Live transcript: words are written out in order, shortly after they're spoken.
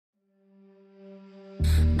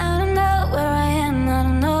I don't know where I am, I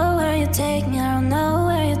don't know where you take me, I don't know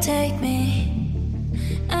where you take me.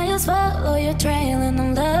 I just follow your trail and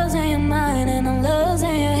I'm losing your mind and I'm losing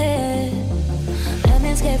your head. Let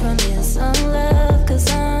me escape from this unlove,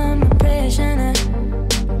 cause I'm a prisoner.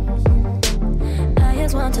 I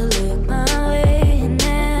just want to look my way and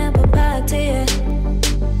never back to you.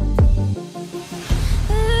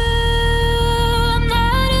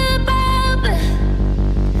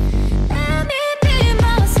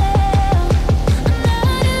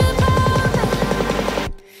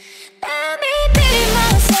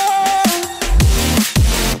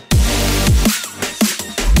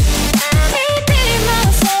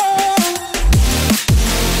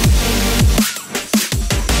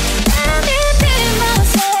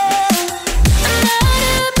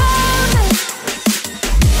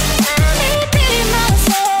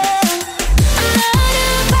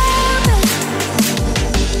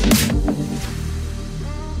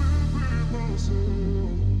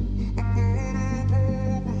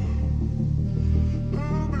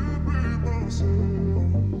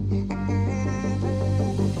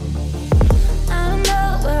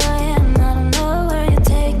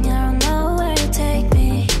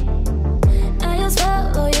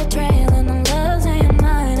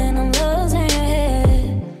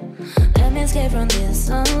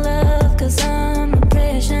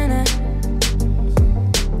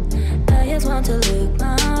 To look